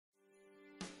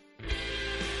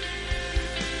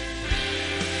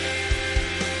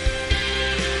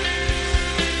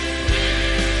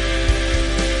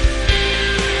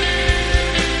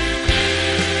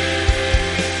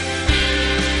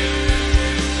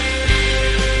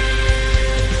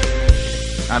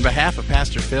On behalf of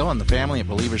Pastor Phil and the family at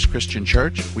Believers Christian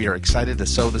Church, we are excited to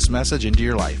sow this message into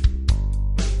your life.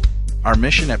 Our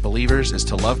mission at Believers is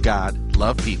to love God,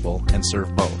 love people, and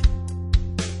serve both.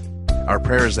 Our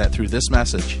prayer is that through this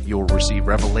message, you will receive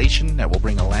revelation that will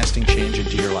bring a lasting change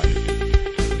into your life.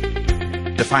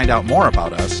 To find out more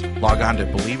about us, log on to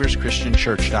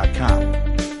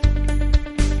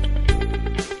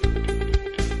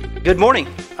believerschristianchurch.com. Good morning.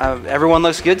 Everyone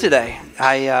looks good today.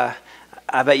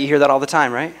 I bet you hear that all the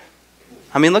time, right?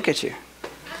 I mean, look at you.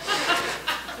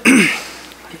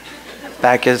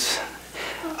 Back is...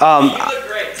 you look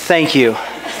great. Thank you.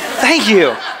 Thank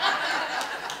you.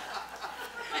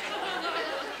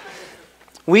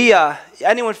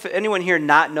 Anyone here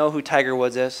not know who Tiger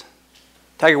Woods is?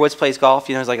 Tiger Woods plays golf.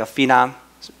 You know, he's like a phenom.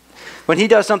 When he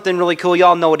does something really cool,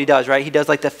 y'all know what he does, right? He does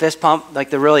like the fist pump, like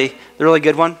the really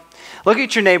good one. Look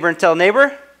at your neighbor and tell,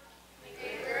 neighbor.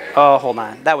 Oh, hold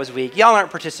on. That was weak. Y'all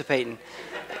aren't participating.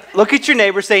 Look at your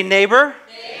neighbor. Say, neighbor.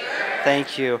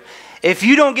 Thank you. If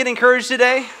you don't get encouraged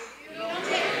today,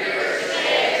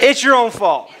 it's your own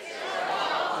fault.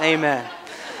 Amen.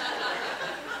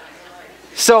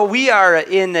 So we are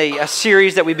in a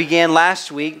series that we began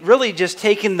last week, really just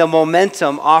taking the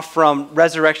momentum off from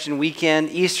Resurrection Weekend,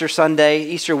 Easter Sunday,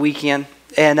 Easter weekend,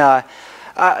 and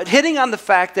hitting on the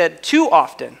fact that too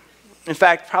often, in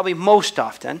fact, probably most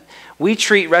often, we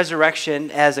treat resurrection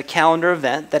as a calendar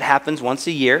event that happens once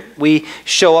a year. We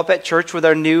show up at church with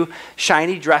our new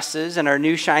shiny dresses and our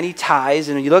new shiny ties,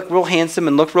 and you look real handsome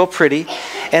and look real pretty.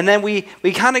 And then we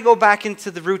kind of go back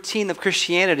into the routine of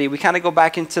Christianity. We kind of go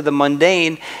back into the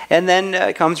mundane, and then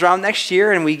it comes around next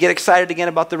year, and we get excited again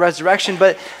about the resurrection.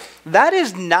 But that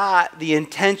is not the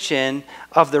intention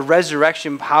of the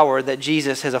resurrection power that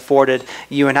Jesus has afforded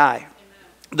you and I.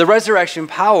 The resurrection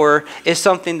power is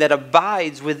something that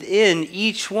abides within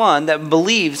each one that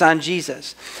believes on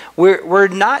Jesus. We're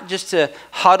not just to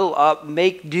huddle up,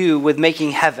 make do with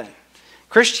making heaven.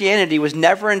 Christianity was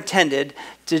never intended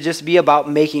to just be about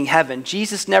making heaven.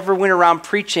 Jesus never went around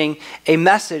preaching a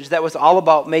message that was all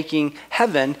about making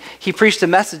heaven. He preached a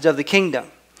message of the kingdom.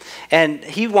 And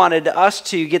he wanted us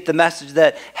to get the message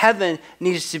that heaven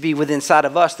needs to be within inside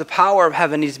of us. The power of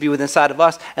heaven needs to be within inside of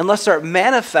us. And let's start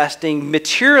manifesting,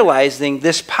 materializing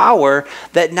this power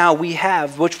that now we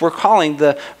have, which we're calling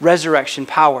the resurrection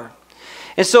power.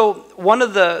 And so one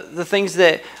of the things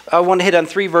that I want to hit on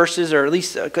 3 verses, or at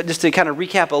least just to kind of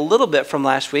recap a little bit from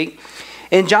last week.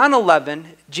 In John 11,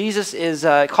 Jesus is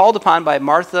called upon by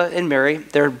Martha and Mary.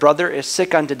 Their brother is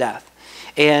sick unto death.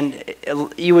 And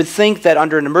you would think that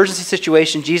under an emergency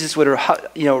situation, Jesus would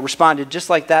have responded just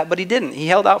like that, but he didn't. He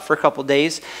held out for a couple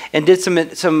days and did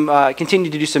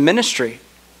continued to do some ministry.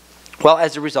 Well,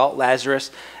 as a result,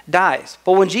 Lazarus dies.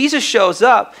 But when Jesus shows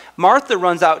up, Martha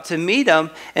runs out to meet him,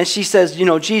 and she says,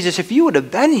 Jesus, if you would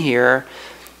have been here,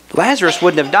 Lazarus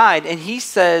wouldn't have died. And he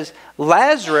says,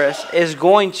 Lazarus is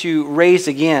going to raise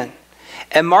again.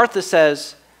 And Martha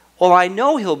says, well, I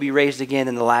know he'll be raised again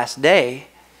in the last day.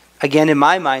 Again, in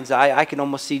my mind's eye, I can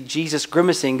almost see Jesus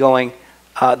grimacing going,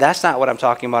 that's not what I'm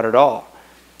talking about at all.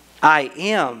 I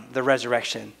am the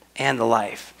resurrection and the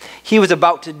life. He was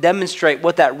about to demonstrate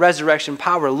what that resurrection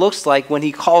power looks like when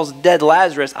he calls dead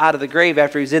Lazarus out of the grave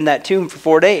after he was in that tomb for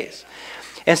 4 days.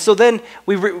 And so then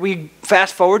we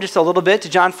fast forward just a little bit to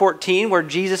John 14, where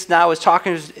Jesus now is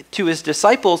talking to his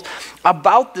disciples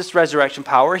about this resurrection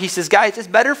power. He says, guys, it's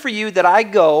better for you that I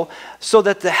go so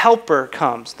that the helper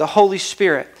comes, the Holy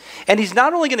Spirit. And he's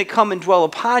not only going to come and dwell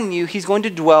upon you, he's going to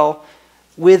dwell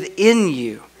within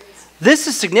you. This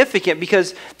is significant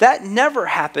because that never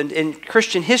happened in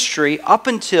Christian history up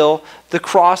until the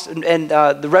cross and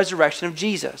the resurrection of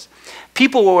Jesus.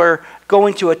 People were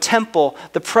going to a temple.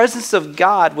 The presence of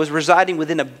God was residing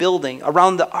within a building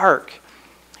around the ark.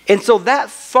 And so that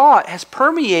thought has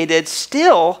permeated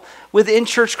still within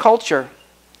church culture.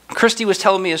 Christy was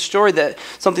telling me a story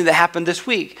something that happened this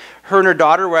week. Her and her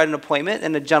daughter were at an appointment,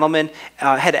 and a gentleman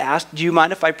had asked, do you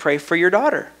mind if I pray for your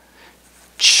daughter?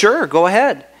 Sure, go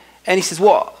ahead. And he says,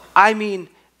 well, I mean,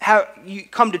 you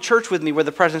come to church with me where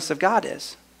the presence of God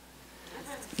is.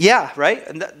 Yeah, right?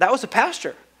 And that was a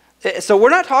pastor. So we're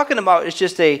not talking about it's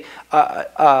just for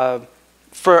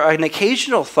an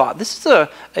occasional thought. This is a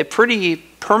pretty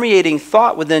permeating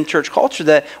thought within church culture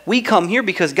that we come here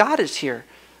because God is here.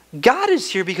 God is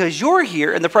here because you're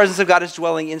here, and the presence of God is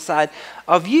dwelling inside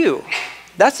of you.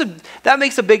 That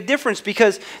makes a big difference,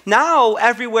 because now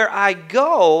everywhere I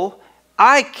go,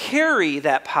 I carry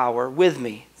that power with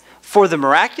me for the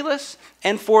miraculous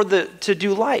and for to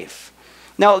do life.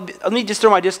 Now, let me just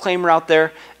throw my disclaimer out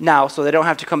there now so they don't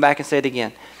have to come back and say it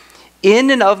again.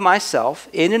 in and of myself,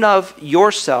 in and of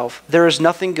yourself, there is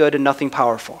nothing good and nothing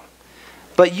powerful.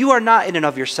 But you are not in and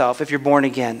of yourself if you're born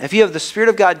again. If you have the Spirit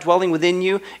of God dwelling within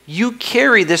you, you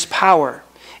carry this power.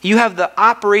 You have the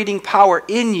operating power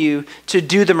in you to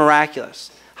do the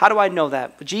miraculous. How do I know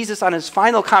that? Jesus, on his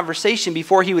final conversation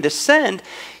before he would ascend,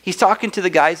 he's talking to the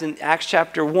guys in Acts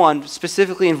chapter 1,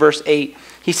 specifically in verse 8.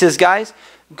 He says, guys,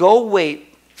 go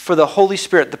wait for the Holy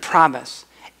Spirit, the promise.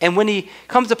 And when he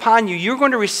comes upon you, you're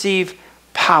going to receive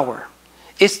power.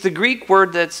 It's the Greek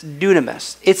word that's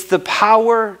dunamis. It's the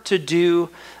power to do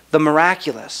the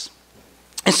miraculous.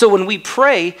 And so when we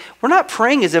pray, we're not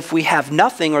praying as if we have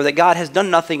nothing or that God has done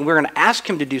nothing. We're going to ask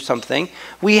him to do something.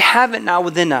 We have it now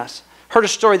within us. Heard a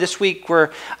story this week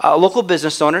where a local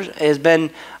business owner has been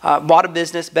bought a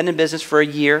business, been in business for a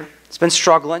year. It's been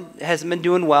struggling. It hasn't been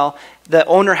doing well. The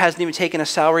owner hasn't even taken a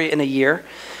salary in a year.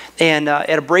 And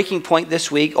at a breaking point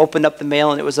this week, opened up the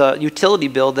mail, and it was a utility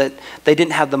bill that they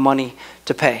didn't have the money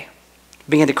to pay.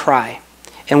 Began to cry.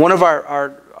 And one of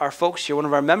our folks here, one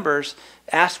of our members,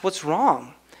 asked, what's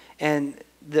wrong? And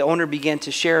the owner began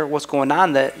to share what's going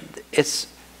on, that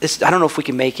I don't know if we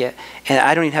can make it, and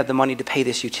I don't even have the money to pay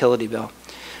this utility bill.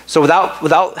 So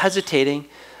without hesitating,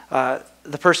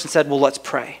 the person said, well, let's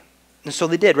pray. And so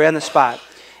they did, right on the spot.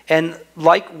 And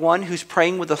like one who's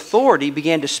praying with authority,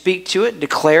 began to speak to it,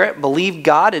 declare it, believe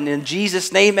God, and in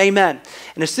Jesus' name, amen.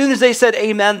 And as soon as they said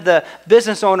amen, the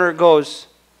business owner goes,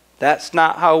 that's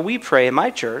not how we pray in my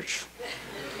church.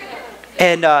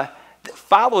 And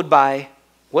followed by,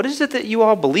 what is it that you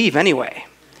all believe anyway?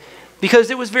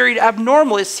 Because it was very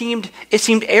abnormal. It seemed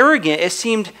arrogant. It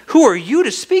seemed, who are you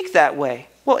to speak that way?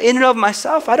 Well, in and of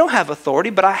myself, I don't have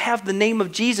authority, but I have the name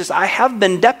of Jesus. I have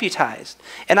been deputized,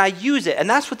 and I use it. And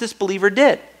that's what this believer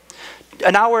did.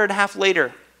 An hour and a half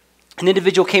later, an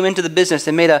individual came into the business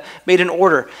and made an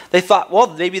order. They thought, well,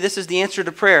 maybe this is the answer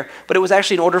to prayer, but it was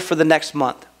actually an order for the next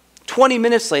month. 20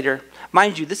 minutes later,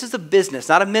 mind you, this is a business,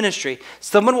 not a ministry.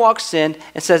 Someone walks in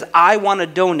and says, I want to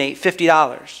donate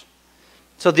 $50.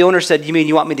 So the owner said, you mean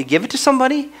you want me to give it to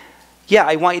somebody? Yeah,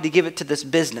 I want you to give it to this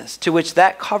business, to which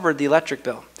that covered the electric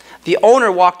bill. The owner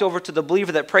walked over to the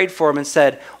believer that prayed for him and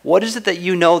said, what is it that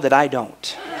you know that I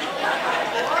don't?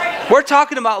 We're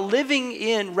talking about living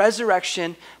in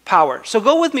resurrection power. So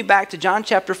go with me back to John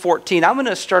chapter 14. I'm going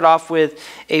to start off with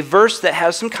a verse that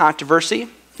has some controversy,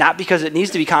 not because it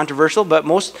needs to be controversial, but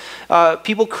most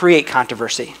people create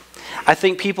controversy. I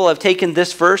think people have taken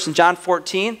this verse in John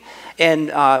 14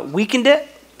 and weakened it,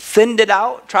 thinned it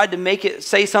out, tried to make it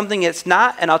say something it's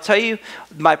not. And I'll tell you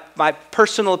my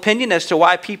personal opinion as to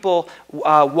why people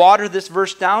water this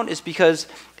verse down is because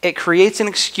it creates an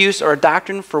excuse or a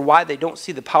doctrine for why they don't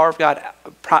see the power of God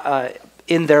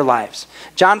in their lives.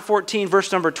 John 14,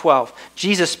 verse number 12,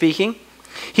 Jesus speaking.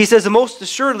 He says, most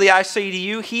assuredly I say to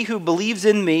you, he who believes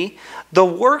in me, the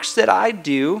works that I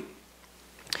do,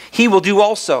 he will do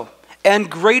also.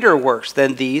 And greater works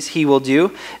than these he will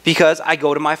do, because I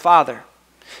go to my Father.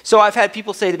 So I've had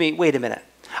people say to me, wait a minute,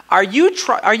 are you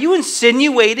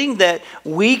insinuating that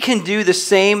we can do the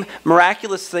same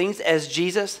miraculous things as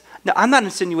Jesus? No, I'm not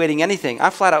insinuating anything.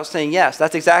 I'm flat out saying yes.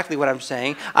 That's exactly what I'm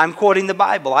saying. I'm quoting the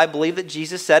Bible. I believe that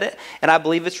Jesus said it, and I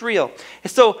believe it's real.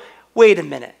 And so, wait a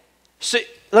minute. So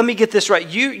let me get this right.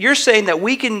 You're saying that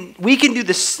we can do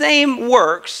the same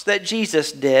works that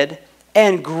Jesus did,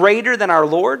 and greater than our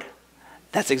Lord?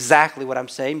 That's exactly what I'm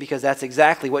saying, because that's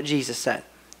exactly what Jesus said.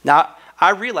 Now, I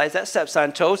realize that steps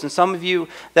on toes, and some of you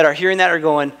that are hearing that are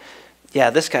going, yeah,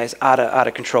 this guy's out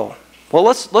of control. Well,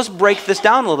 let's break this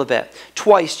down a little bit.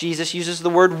 Twice, Jesus uses the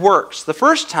word works. The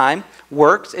first time,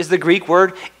 works, is the Greek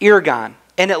word ergon,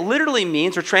 and it literally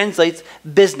means or translates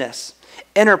business,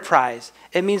 enterprise.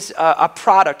 It means a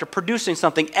product or producing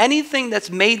something, anything that's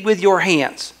made with your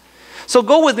hands. So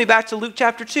go with me back to Luke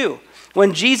chapter 2.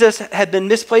 When Jesus had been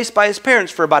misplaced by his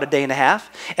parents for about a day and a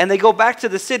half, and they go back to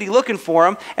the city looking for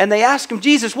him, and they ask him,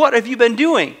 Jesus, what have you been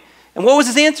doing? And what was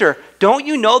his answer? Don't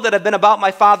you know that I've been about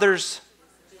my Father's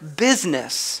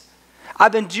business?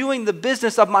 I've been doing the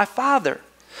business of my Father.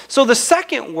 So the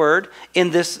second word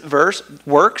in this verse,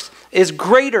 works, is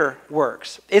greater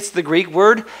works. It's the Greek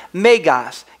word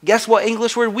megas. Guess what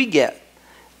English word we get?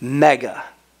 Mega.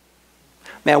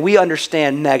 Man, we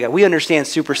understand mega. We understand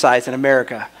supersize in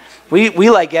America. We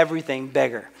like everything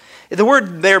bigger. The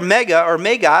word there, mega or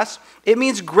megas, it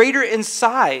means greater in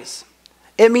size.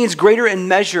 It means greater in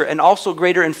measure and also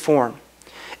greater in form.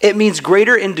 It means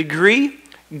greater in degree,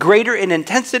 greater in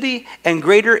intensity, and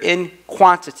greater in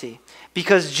quantity.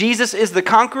 Because Jesus is the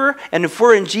conqueror, and if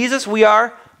we're in Jesus, we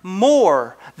are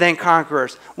more than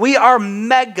conquerors. We are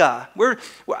mega.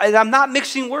 And I'm not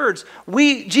mixing words.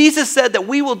 Jesus said that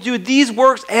we will do these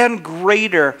works and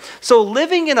greater. So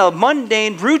living in a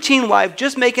mundane, routine life,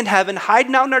 just making heaven,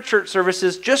 hiding out in our church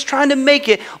services, just trying to make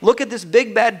it, look at this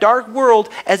big, bad, dark world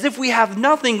as if we have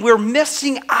nothing, we're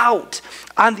missing out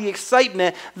on the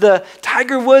excitement, the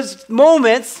Tiger Woods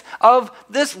moments of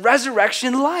this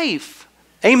resurrection life.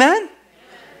 Amen?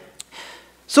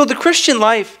 So the Christian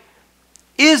life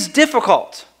is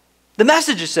difficult. The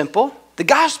message is simple. The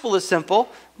gospel is simple,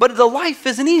 but the life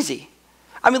isn't easy.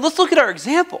 I mean, let's look at our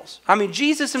examples. I mean,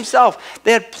 Jesus himself,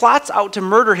 they had plots out to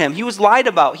murder him. He was lied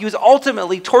about. He was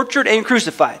ultimately tortured and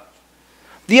crucified.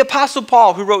 The Apostle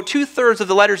Paul, who wrote 2/3 of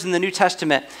the letters in the New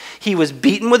Testament, he was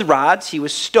beaten with rods, he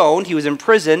was stoned, he was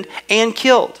imprisoned, and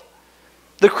killed.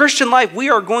 The Christian life, we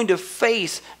are going to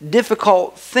face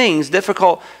difficult things,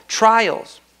 difficult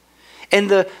trials. And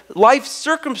the life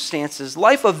circumstances,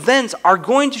 life events are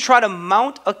going to try to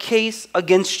mount a case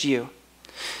against you.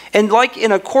 And like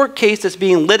in a court case that's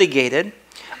being litigated,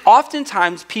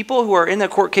 oftentimes people who are in a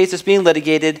court case that's being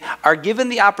litigated are given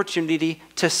the opportunity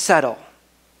to settle.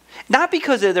 Not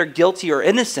because they're guilty or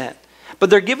innocent, but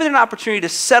they're given an opportunity to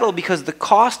settle because the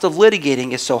cost of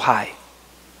litigating is so high.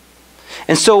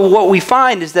 And so what we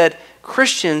find is that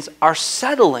Christians are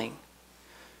settling.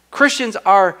 Christians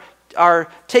are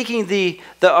taking the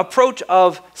approach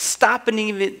of stopping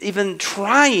even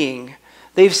trying.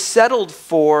 They've settled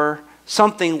for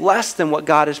something less than what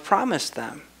God has promised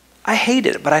them. I hate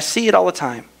it, but I see it all the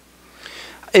time.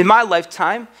 In my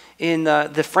lifetime, in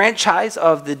the franchise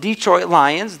of the Detroit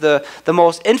Lions, the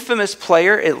most infamous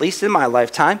player, at least in my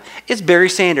lifetime, is Barry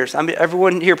Sanders. I mean,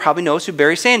 everyone here probably knows who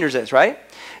Barry Sanders is, right?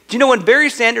 Do you know when Barry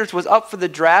Sanders was up for the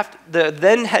draft, the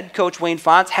then head coach Wayne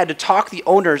Fontes had to talk the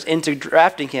owners into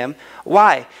drafting him?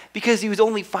 Why? Because he was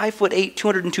only 5'8",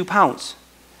 202 pounds.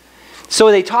 So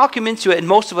they talk him into it, and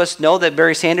most of us know that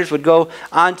Barry Sanders would go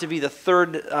on to be the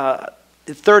third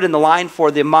in the line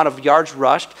for the amount of yards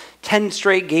rushed, 10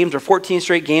 straight games or 14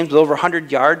 straight games with over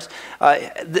 100 yards.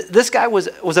 This guy was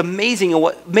amazing, and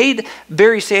what made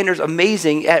Barry Sanders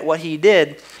amazing at what he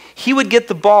did, he would get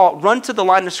the ball, run to the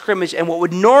line of scrimmage, and what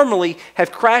would normally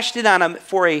have crashed in on him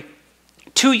for a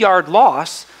 2-yard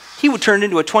loss, he would turn it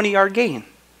into a 20-yard gain.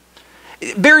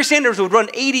 Barry Sanders would run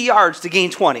 80 yards to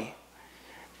gain 20.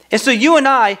 And so you and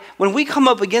I, when we come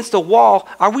up against a wall,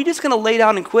 are we just going to lay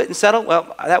down and quit and settle?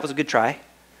 Well, that was a good try.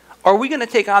 Or are we going to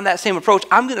take on that same approach?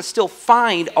 I'm going to still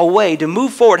find a way to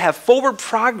move forward, have forward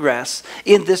progress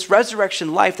in this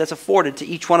resurrection life that's afforded to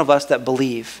each one of us that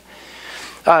believe.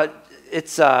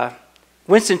 It's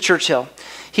Winston Churchill.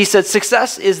 He said,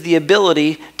 success is the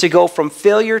ability to go from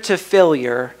failure to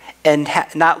failure and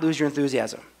not lose your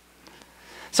enthusiasm.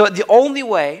 So the only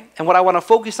way, and what I want to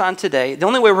focus on today, the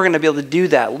only way we're going to be able to do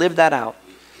that, live that out,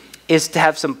 is to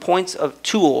have some points of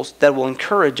tools that will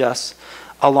encourage us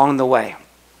along the way.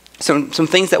 Some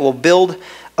things that will build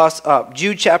us up.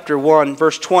 Jude chapter 1,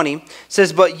 verse 20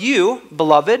 says, but you,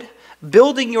 beloved,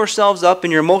 building yourselves up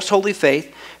in your most holy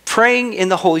faith, praying in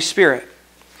the Holy Spirit.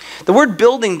 The word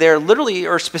building there literally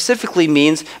or specifically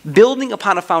means building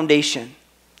upon a foundation,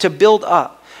 to build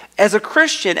up. As a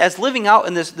Christian, as living out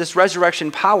in this resurrection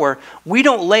power, we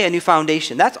don't lay a new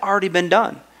foundation. That's already been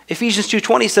done. Ephesians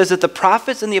 2:20 says that the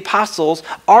prophets and the apostles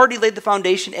already laid the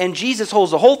foundation, and Jesus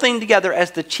holds the whole thing together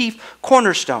as the chief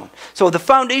cornerstone. So the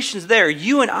foundation's there.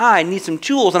 You and I need some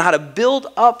tools on how to build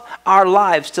up our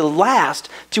lives to last,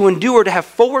 to endure, to have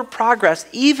forward progress,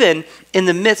 even in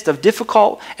the midst of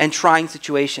difficult and trying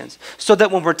situations. So that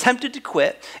when we're tempted to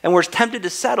quit and we're tempted to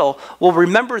settle, we'll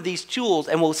remember these tools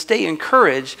and we'll stay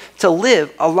encouraged to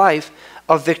live a life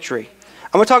of victory.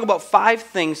 I'm going to talk about 5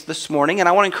 things this morning, and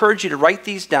I want to encourage you to write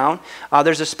these down.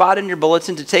 There's a spot in your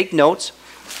bulletin to take notes.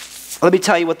 Let me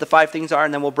tell you what the 5 things are,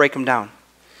 and then we'll break them down.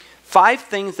 5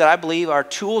 things that I believe are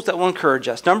tools that will encourage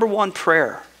us. Number 1,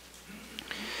 prayer.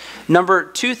 Number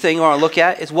 2 thing I want to look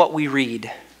at is what we read.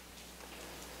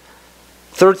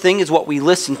 3rd thing is what we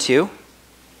listen to.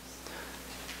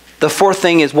 The 4th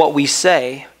thing is what we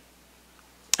say.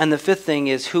 And the 5th thing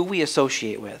is who we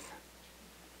associate with.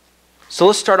 So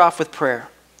let's start off with prayer.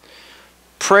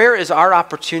 Prayer is our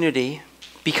opportunity,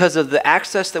 because of the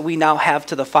access that we now have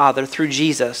to the Father through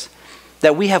Jesus,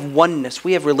 that we have oneness,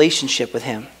 we have relationship with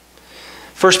Him.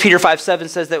 1 Peter 5:7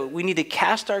 says that we need to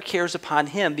cast our cares upon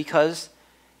Him because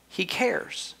He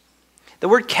cares. The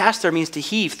word cast there means to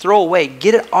heave, throw away,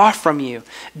 get it off from you.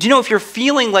 Do you know if you're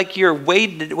feeling like you're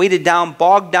weighted down,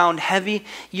 bogged down, heavy,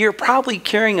 you're probably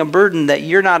carrying a burden that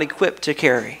you're not equipped to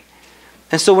carry.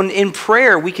 And so when in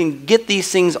prayer, we can get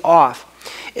these things off.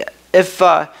 If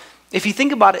you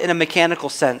think about it in a mechanical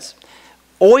sense,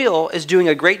 Oil is doing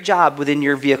a great job within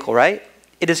your vehicle, right?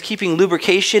 It is keeping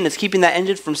lubrication, it's keeping that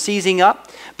engine from seizing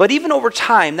up. But even over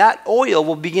time, that oil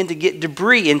will begin to get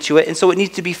debris into it, and so it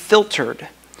needs to be filtered.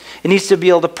 It needs to be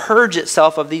able to purge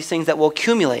itself of these things that will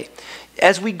accumulate.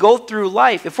 As we go through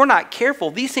life, if we're not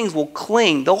careful, these things will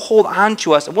cling, they'll hold on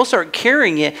to us, and we'll start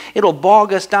carrying it, it'll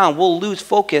bog us down, we'll lose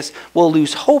focus, we'll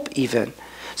lose hope even.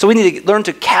 So we need to learn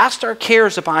to cast our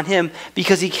cares upon him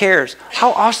because he cares.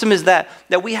 How awesome is that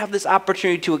we have this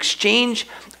opportunity to exchange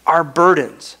our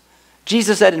burdens.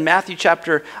 Jesus said in Matthew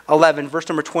chapter 11, verse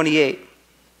number 28,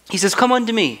 he says, "Come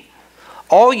unto me,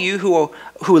 all you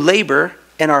who labor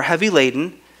and are heavy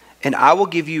laden, and I will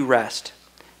give you rest.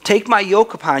 Take my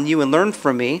yoke upon you and learn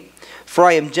from me, for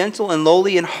I am gentle and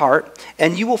lowly in heart,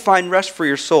 and you will find rest for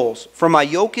your souls. For my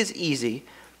yoke is easy,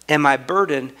 and my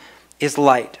burden is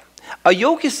light." A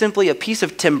yoke is simply a piece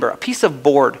of timber, a piece of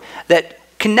board that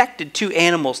connected two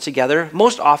animals together,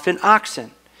 most often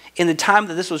oxen. In the time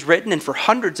that this was written, and for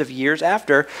hundreds of years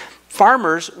after,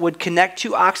 farmers would connect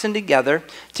two oxen together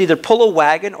to either pull a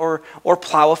wagon or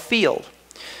plow a field.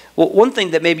 Well, one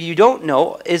thing that maybe you don't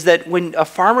know is that when a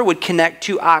farmer would connect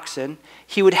two oxen,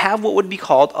 he would have what would be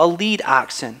called a lead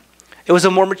oxen. It was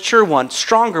a more mature one,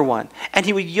 stronger one, and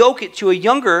he would yoke it to a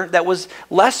younger that was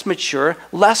less mature,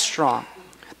 less strong.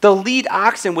 The lead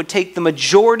oxen would take the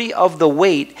majority of the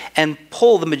weight and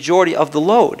pull the majority of the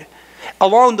load.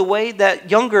 Along the way,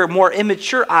 that younger, more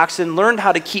immature oxen learned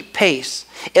how to keep pace.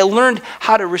 It learned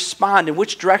how to respond and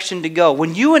which direction to go.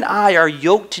 When you and I are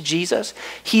yoked to Jesus,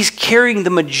 he's carrying the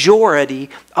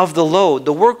majority of the load,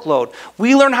 the workload.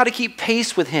 We learn how to keep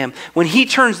pace with him. When he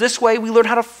turns this way, we learn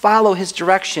how to follow his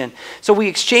direction. So we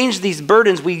exchange these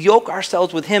burdens. We yoke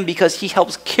ourselves with him because he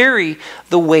helps carry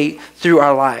the weight through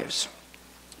our lives.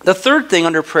 The third thing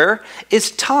under prayer is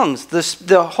tongues.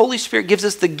 The Holy Spirit gives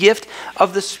us the gift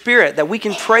of the Spirit, that we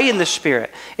can pray in the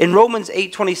Spirit. In Romans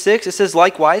 8:26, it says,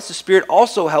 "Likewise, the Spirit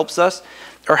also helps us,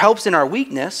 or helps in our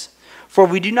weakness. For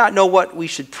we do not know what we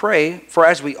should pray for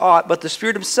as we ought, but the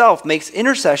Spirit himself makes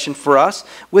intercession for us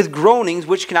with groanings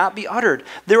which cannot be uttered."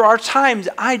 There are times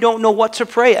I don't know what to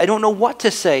pray. I don't know what to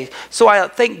say. So I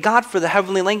thank God for the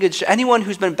heavenly language. Anyone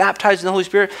who's been baptized in the Holy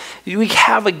Spirit, we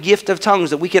have a gift of tongues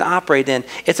that we can operate in.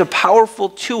 It's a powerful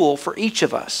tool for each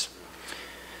of us.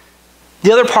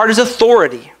 The other part is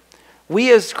authority.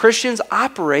 We as Christians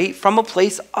operate from a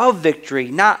place of victory,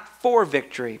 not for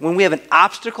victory. When we have an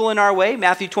obstacle in our way,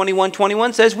 Matthew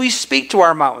 21:21 says we speak to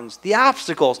our mountains. The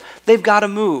obstacles, they've got to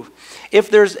move.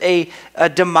 If there's a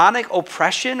demonic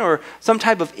oppression or some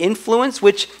type of influence,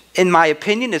 which in my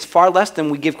opinion is far less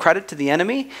than we give credit to the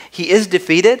enemy, he is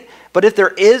defeated. But if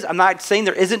there is, I'm not saying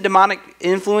there isn't demonic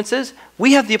influences,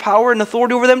 we have the power and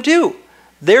authority over them too.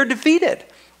 They're defeated.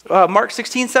 Mark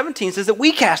 16:17 says that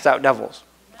we cast out devils.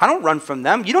 I don't run from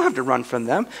them. You don't have to run from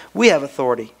them. We have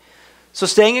authority. So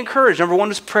staying encouraged, number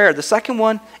one is prayer. The second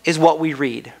one is what we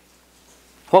read.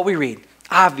 What we read.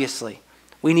 Obviously,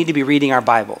 we need to be reading our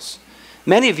Bibles.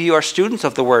 Many of you are students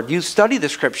of the Word. You study the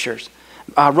Scriptures.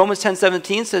 Romans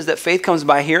 10:17 says that faith comes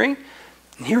by hearing,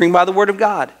 and hearing by the Word of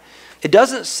God. It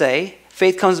doesn't say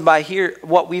faith comes by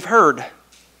what we've heard.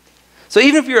 So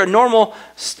even if you're a normal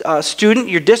student,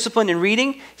 you're disciplined in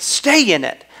reading, stay in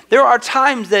it. There are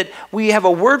times that we have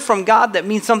a word from God that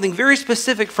means something very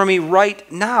specific for me right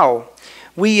now.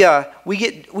 We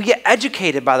get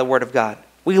educated by the Word of God.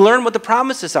 We learn what the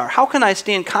promises are. How can I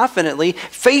stand confidently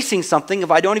facing something if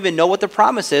I don't even know what the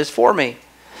promise is for me?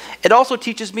 It also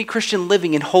teaches me Christian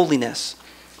living in holiness.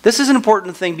 This is an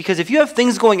important thing because if you have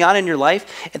things going on in your life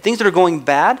and things that are going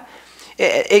bad,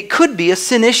 it could be a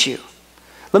sin issue.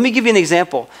 Let me give you an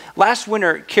example. Last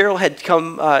winter, Carol had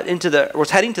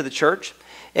was heading to the church.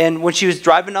 And when she was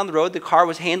driving down the road, the car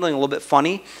was handling a little bit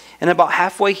funny. And about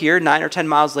halfway here, 9 or 10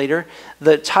 miles later,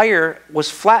 the tire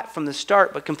was flat from the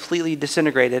start, but completely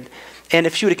disintegrated. And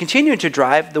if she would have continued to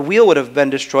drive, the wheel would have been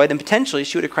destroyed, and potentially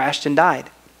she would have crashed and died.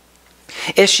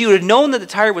 If she would have known that the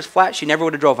tire was flat, she never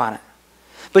would have drove on it.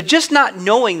 But just not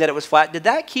knowing that it was flat, did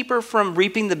that keep her from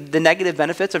reaping the negative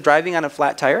benefits of driving on a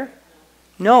flat tire?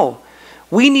 No.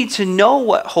 We need to know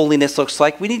what holiness looks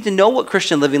like. We need to know what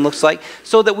Christian living looks like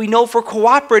so that we know if we're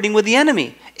cooperating with the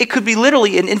enemy. It could be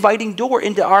literally an inviting door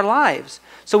into our lives.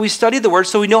 So we study the Word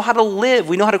so we know how to live.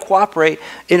 We know how to cooperate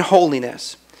in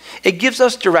holiness. It gives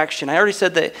us direction. I already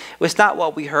said that it's not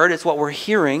what we heard, it's what we're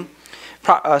hearing.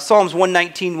 Psalms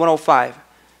 119:105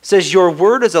 says, "Your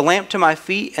word is a lamp to my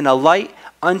feet and a light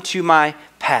unto my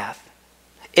path."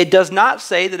 It does not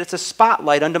say that it's a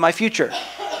spotlight unto my future.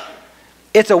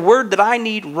 It's a word that I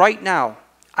need right now.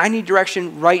 I need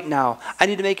direction right now. I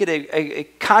need to make it a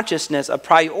consciousness, a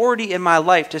priority in my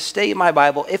life to stay in my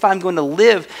Bible if I'm going to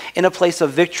live in a place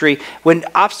of victory. When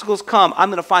obstacles come, I'm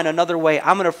going to find another way.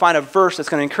 I'm going to find a verse that's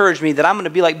going to encourage me that I'm going to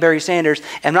be like Barry Sanders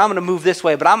and I'm going to move this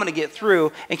way, but I'm going to get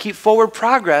through and keep forward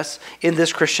progress in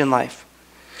this Christian life.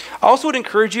 I also would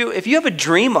encourage you, if you have a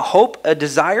dream, a hope, a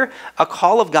desire, a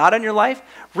call of God in your life,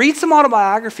 read some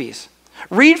autobiographies.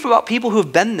 Read about people who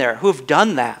have been there, who have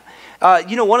done that.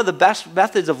 One of the best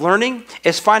methods of learning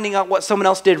is finding out what someone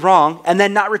else did wrong and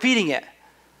then not repeating it.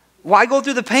 Why go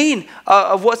through the pain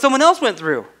of what someone else went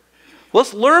through?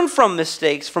 Let's learn from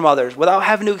mistakes from others without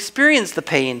having to experience the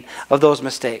pain of those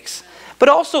mistakes. But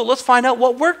also, let's find out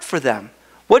what worked for them.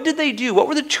 What did they do? What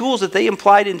were the tools that they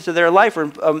applied into their life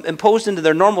or imposed into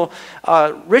their normal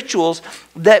rituals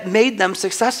that made them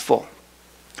successful?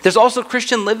 There's also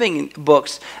Christian living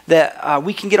books that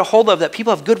we can get a hold of that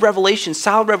people have good revelation,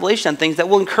 solid revelation on things that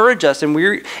will encourage us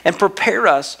and prepare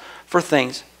us for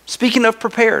things. Speaking of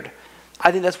prepared,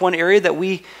 I think that's one area that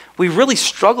we really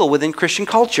struggle with in Christian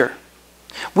culture.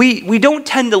 We don't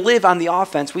tend to live on the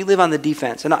offense. We live on the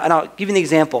defense. And I'll give you an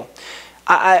example.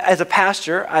 As a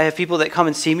pastor, I have people that come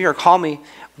and see me or call me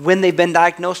when they've been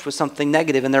diagnosed with something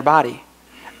negative in their body.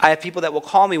 I have people that will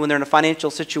call me when they're in a financial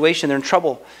situation, they're in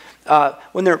trouble.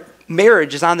 When their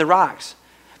marriage is on the rocks.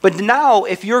 But now,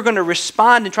 if you're going to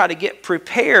respond and try to get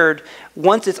prepared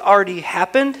once it's already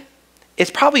happened, it's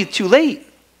probably too late.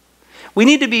 We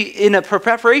need to be in a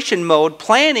preparation mode,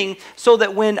 planning so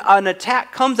that when an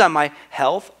attack comes on my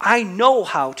health, I know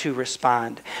how to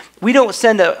respond. We don't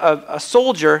send a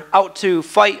soldier out to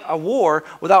fight a war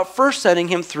without first sending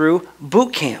him through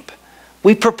boot camp.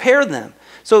 We prepare them.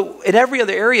 So in every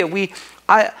other area,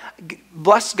 I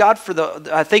bless God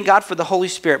I thank God for the Holy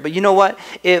Spirit. But you know what?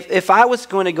 If I was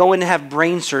going to go in and have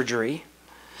brain surgery,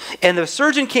 and the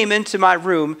surgeon came into my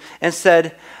room and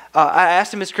said, I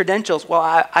asked him his credentials. Well,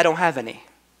 I don't have any.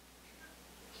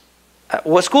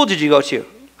 What school did you go to?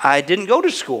 I didn't go to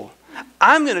school.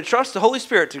 I'm going to trust the Holy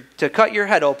Spirit to cut your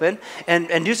head open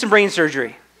and do some brain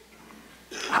surgery.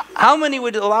 How many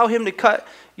would allow him to cut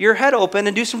your head open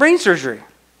and do some brain surgery?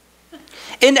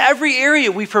 In every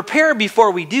area, we prepare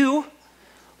before we do.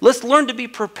 Let's learn to be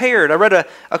prepared. I read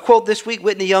a quote this week.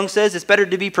 Whitney Young says, it's better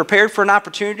to be prepared for an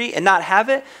opportunity and not have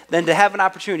it than to have an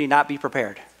opportunity and not be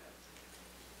prepared.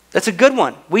 That's a good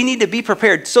one. We need to be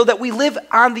prepared so that we live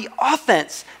on the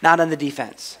offense, not on the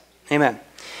defense. Amen.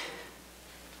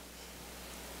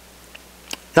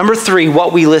 Number 3,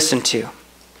 what we listen to.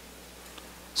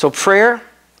 So prayer,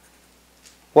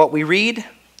 what we read,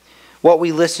 what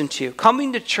we listen to.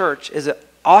 Coming to church is an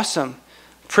awesome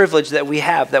privilege that we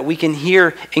have, that we can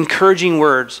hear encouraging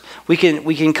words. We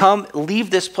can come,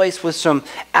 leave this place with some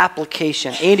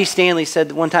application. Andy Stanley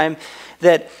said one time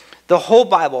that the whole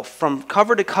Bible, from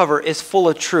cover to cover, is full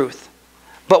of truth.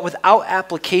 But without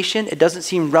application, it doesn't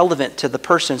seem relevant to the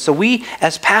person. So we,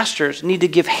 as pastors, need to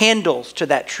give handles to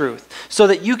that truth so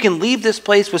that you can leave this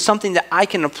place with something that I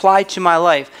can apply to my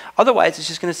life. Otherwise, it's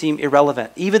just going to seem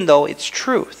irrelevant, even though it's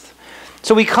truth.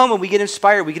 So we come and we get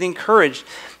inspired, we get encouraged.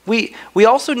 We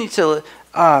also need to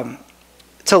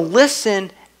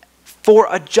listen for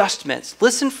adjustments,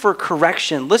 listen for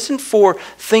correction, listen for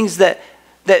things that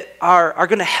are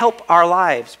going to help our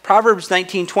lives. Proverbs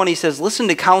 19:20 says, listen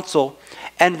to counsel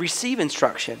and receive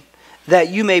instruction, that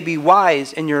you may be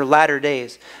wise in your latter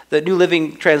days. The New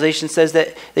Living Translation says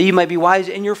that you might be wise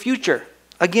in your future.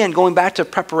 Again, going back to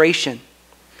preparation.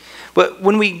 But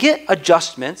when we get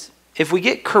adjustments, if we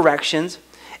get corrections,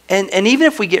 and even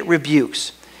if we get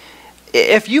rebukes,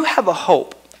 if you have a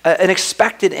hope, an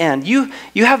expected end, you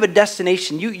have a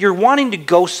destination, you're wanting to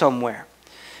go somewhere.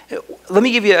 Let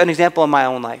me give you an example in my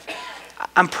own life.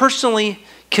 I'm personally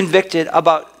convicted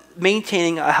about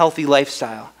maintaining a healthy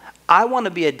lifestyle. I want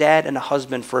to be a dad and a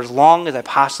husband for as long as I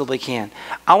possibly can.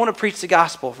 I want to preach the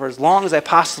gospel for as long as I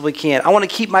possibly can. I want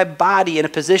to keep my body in a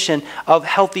position of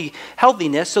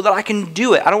healthiness so that I can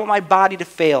do it. I don't want my body to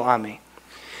fail on me.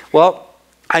 Well,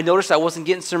 I noticed I wasn't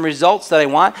getting some results that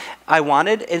I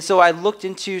wanted, and so I looked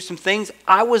into some things.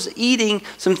 I was eating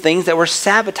some things that were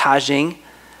sabotaging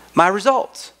my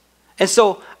results. And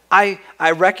so I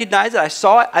recognized it, I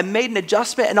saw it, I made an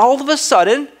adjustment, and all of a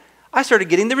sudden, I started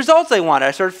getting the results I wanted.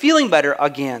 I started feeling better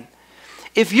again.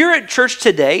 If you're at church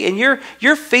today and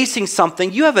you're facing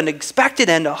something, you have an expected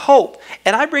end, a hope,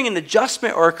 and I bring an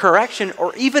adjustment or a correction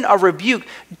or even a rebuke,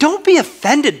 don't be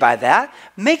offended by that.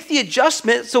 Make the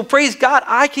adjustment so, praise God,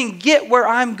 I can get where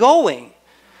I'm going.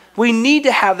 We need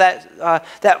to have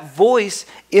that voice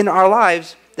in our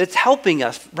lives that's helping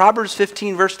us. Proverbs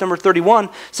 15, verse number 31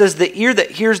 says, the ear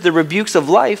that hears the rebukes of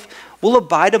life will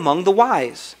abide among the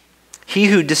wise. He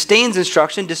who disdains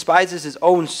instruction despises his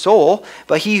own soul,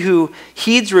 but he who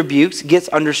heeds rebukes gets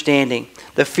understanding.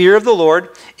 The fear of the Lord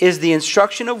is the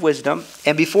instruction of wisdom,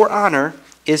 and before honor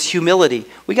is humility.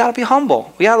 We got to be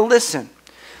humble. We got to listen.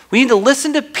 We need to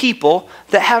listen to people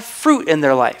that have fruit in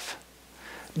their life.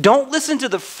 Don't listen to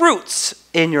the fruits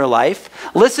in your life.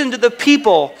 Listen to the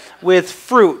people with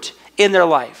fruit in their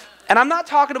life. And I'm not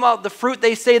talking about the fruit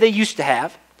they say they used to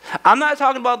have. I'm not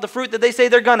talking about the fruit that they say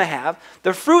they're going to have.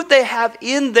 The fruit they have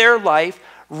in their life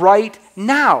right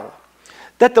now.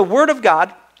 That the Word of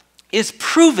God is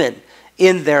proven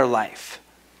in their life.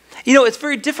 You know, it's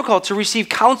very difficult to receive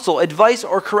counsel, advice,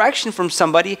 or correction from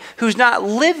somebody who's not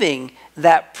living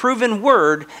that proven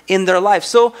word in their life.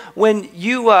 So when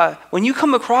you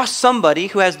come across somebody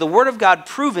who has the Word of God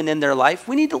proven in their life,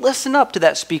 we need to listen up to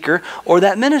that speaker or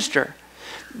that minister.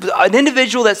 An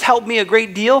individual that's helped me a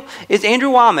great deal is Andrew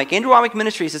Womack. Andrew Womack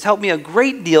Ministries has helped me a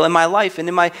great deal in my life and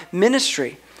in my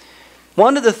ministry.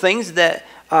 One of the things that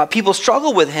people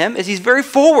struggle with him is he's very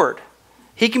forward.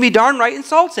 He can be darn right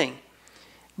insulting.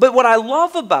 But what I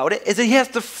love about it is that he has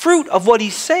the fruit of what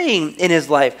he's saying in his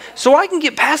life. So I can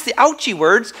get past the ouchy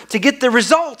words to get the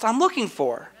results I'm looking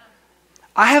for.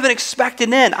 I have an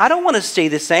expected end. I don't want to stay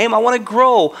the same. I want to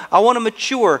grow. I want to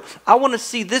mature. I want to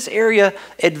see this area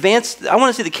advance. I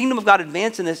want to see the kingdom of God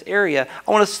advance in this area.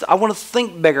 I want to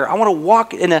think bigger. I want to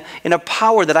walk in a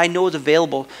power that I know is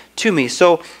available to me.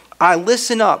 So I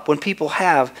listen up when people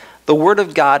have the Word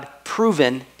of God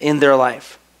proven in their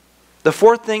life. The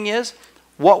fourth thing is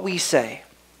what we say.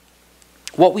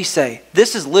 What we say.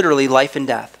 This is literally life and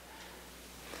death.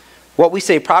 What we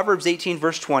say, Proverbs 18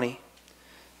 verse 20.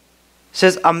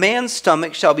 Says, a man's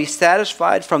stomach shall be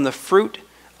satisfied from the fruit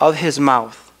of his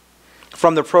mouth.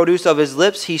 From the produce of his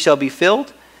lips he shall be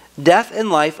filled. Death and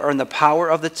life are in the power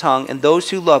of the tongue, and those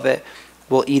who love it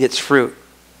will eat its fruit.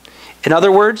 In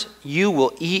other words, you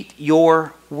will eat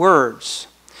your words.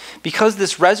 Because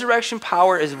this resurrection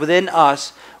power is within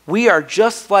us, we are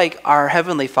just like our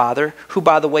Heavenly Father, who,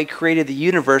 by the way, created the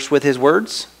universe with his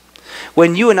words.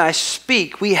 When you and I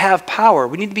speak, we have power.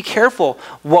 We need to be careful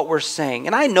what we're saying.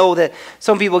 And I know that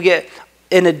some people get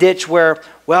in a ditch where,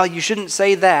 well, you shouldn't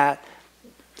say that.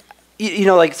 You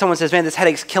know, like someone says, man, this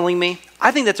headache's killing me.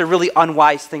 I think that's a really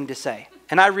unwise thing to say.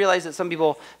 And I realize that some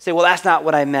people say, well, that's not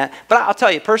what I meant. But I'll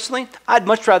tell you, personally, I'd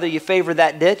much rather you favor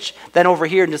that ditch than over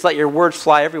here and just let your words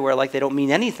fly everywhere like they don't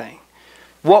mean anything.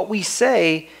 What we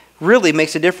say really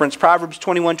makes a difference. Proverbs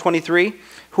 21:23,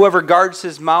 whoever guards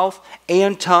his mouth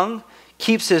and tongue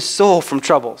keeps his soul from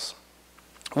troubles.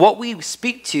 What we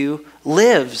speak to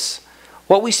lives.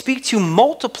 What we speak to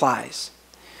multiplies.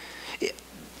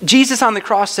 Jesus on the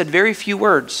cross said very few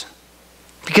words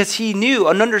because he knew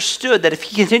and understood that if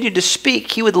he continued to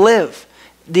speak, he would live.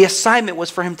 The assignment was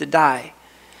for him to die.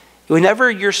 Whenever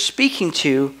you're speaking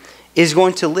to is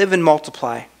going to live and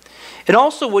multiply. And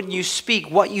also when you speak,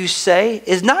 what you say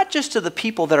is not just to the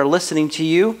people that are listening to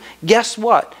you. Guess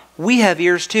what? We have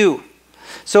ears too.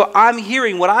 So I'm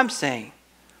hearing what I'm saying.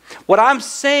 What I'm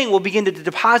saying will begin to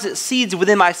deposit seeds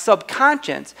within my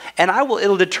subconscious, and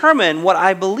it'll determine what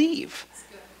I believe.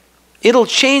 It'll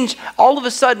change all of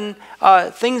a sudden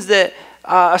things that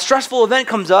a stressful event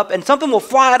comes up and something will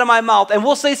fly out of my mouth and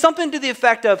we'll say something to the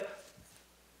effect of,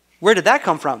 where did that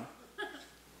come from?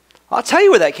 I'll tell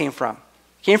you where that came from.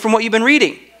 It came from what you've been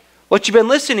reading, what you've been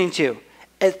listening to.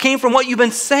 It came from what you've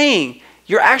been saying.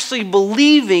 You're actually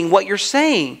believing what you're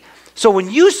saying. So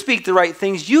when you speak the right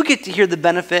things, you get to hear the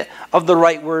benefit of the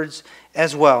right words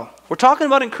as well. We're talking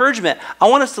about encouragement. I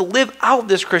want us to live out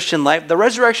this Christian life, the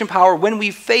resurrection power when we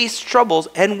face troubles,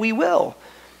 and we will.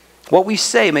 What we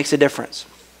say makes a difference.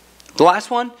 The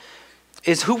last one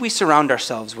is who we surround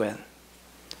ourselves with.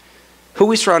 Who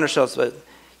we surround ourselves with.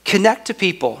 Connect to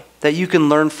people that you can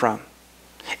learn from.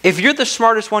 If you're the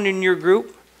smartest one in your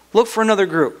group, look for another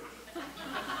group.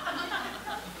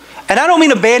 And I don't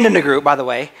mean abandon the group, by the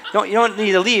way. You don't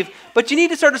need to leave. But you need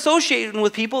to start associating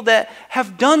with people that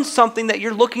have done something that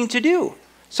you're looking to do.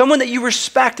 Someone that you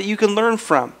respect, that you can learn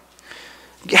from.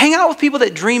 Hang out with people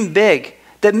that dream big,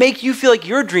 that make you feel like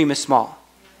your dream is small.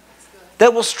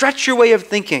 That will stretch your way of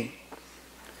thinking.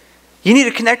 You need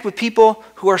to connect with people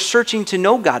who are searching to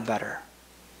know God better.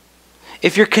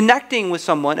 If you're connecting with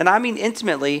someone, and I mean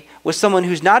intimately, with someone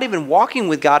who's not even walking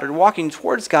with God or walking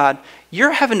towards God,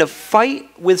 you're having to fight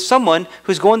with someone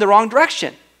who's going the wrong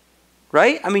direction,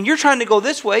 right? I mean, you're trying to go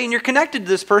this way, and you're connected to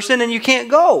this person, and you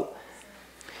can't go.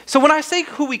 So when I say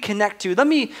who we connect to, let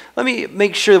me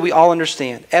make sure that we all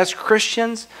understand. As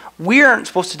Christians, we aren't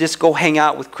supposed to just go hang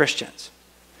out with Christians.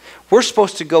 We're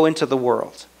supposed to go into the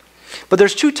world. But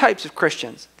there's two types of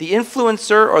Christians, the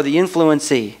influencer or the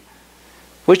influencee.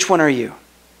 Which one are you?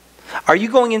 Are you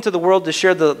going into the world to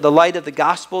share the light of the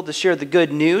gospel, to share the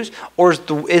good news, or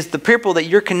is the people that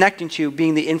you're connecting to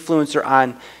being the influencer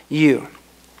on you?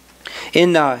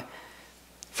 In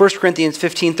 1 Corinthians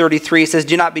 15:33, it says,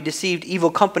 "Do not be deceived,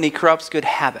 evil company corrupts good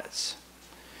habits."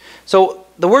 So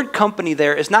the word company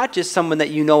there is not just someone that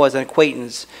you know as an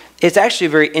acquaintance. It's actually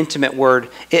a very intimate word.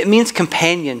 It means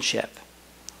companionship.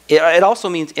 It also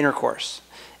means intercourse.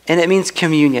 And it means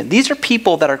communion. These are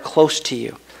people that are close to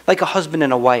you, like a husband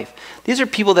and a wife. These are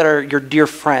people that are your dear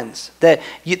friends, that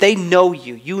they know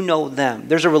you, you know them.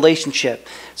 There's a relationship.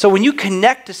 So when you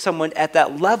connect to someone at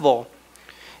that level,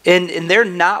 and they're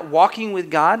not walking with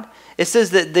God, it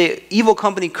says that the evil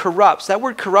company corrupts. That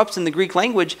word corrupts in the Greek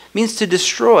language means to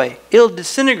destroy. It'll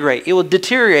disintegrate. It will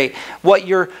deteriorate what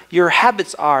your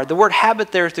habits are. The word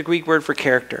habit there is the Greek word for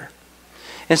character.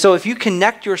 And so if you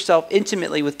connect yourself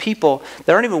intimately with people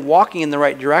that aren't even walking in the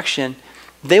right direction,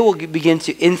 they will begin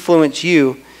to influence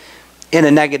you in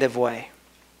a negative way.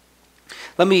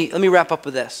 Let me wrap up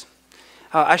with this.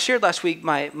 I shared last week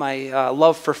my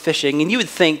love for fishing, and you would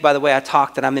think, by the way I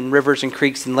talk, that I'm in rivers and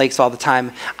creeks and lakes all the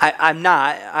time. I'm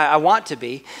not. I want to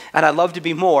be, and I'd love to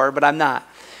be more, but I'm not.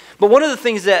 But one of the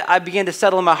things that I began to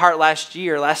settle in my heart last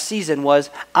season, was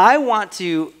I want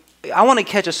to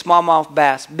catch a smallmouth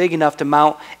bass big enough to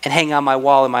mount and hang on my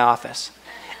wall in my office.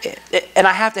 And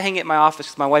I have to hang it in my office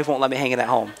because my wife won't let me hang it at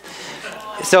home.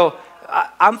 So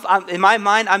I'm in my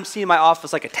mind, I'm seeing my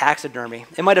office like a taxidermy.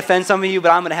 It might offend some of you, but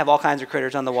I'm going to have all kinds of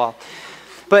critters on the wall.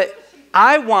 But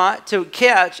I want to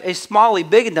catch a smallie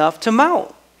big enough to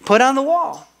mount, put on the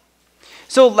wall.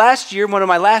 So last year, one of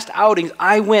my last outings,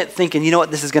 I went thinking, you know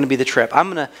what, this is going to be the trip.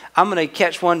 I'm gonna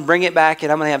catch one, bring it back,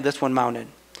 and I'm going to have this one mounted.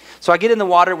 So I get in the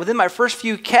water. Within my first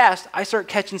few casts, I start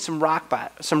catching some rock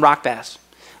bass,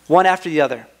 one after the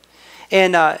other.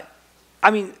 And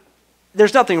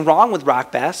there's nothing wrong with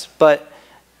rock bass, but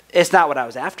it's not what I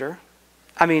was after.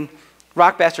 I mean,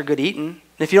 rock bass are good eating. And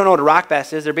if you don't know what a rock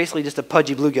bass is, they're basically just a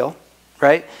pudgy bluegill,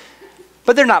 right?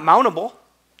 But they're not mountable.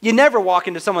 You never walk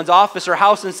into someone's office or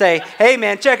house and say, "Hey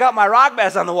man, check out my rock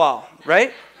bass on the wall,"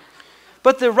 right?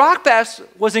 But the rock bass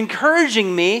was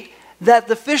encouraging me that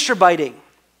the fish are biting.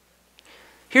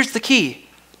 Here's the key.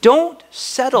 Don't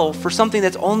settle for something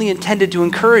that's only intended to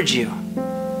encourage you.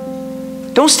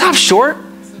 Don't stop short.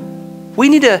 We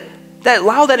need to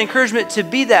allow that encouragement to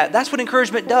be that. That's what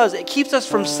encouragement does. It keeps us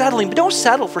from settling. But don't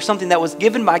settle for something that was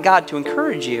given by God to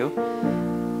encourage you.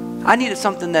 I needed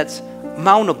something that's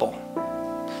mountable.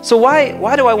 So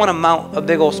why do I want to mount a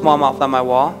big old smallmouth on my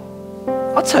wall?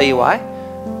 I'll tell you why.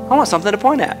 I want something to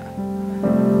point at.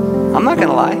 I'm not going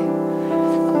to lie.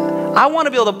 I want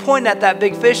to be able to point at that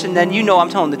big fish, and then you know I'm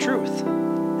telling the truth.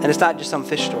 And it's not just some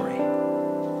fish story.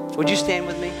 Would you stand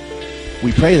with me?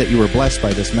 We pray that you were blessed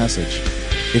by this message.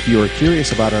 If you are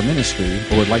curious about our ministry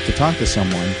or would like to talk to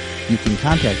someone, you can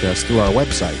contact us through our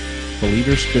website,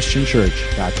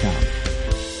 believerschristianchurch.com.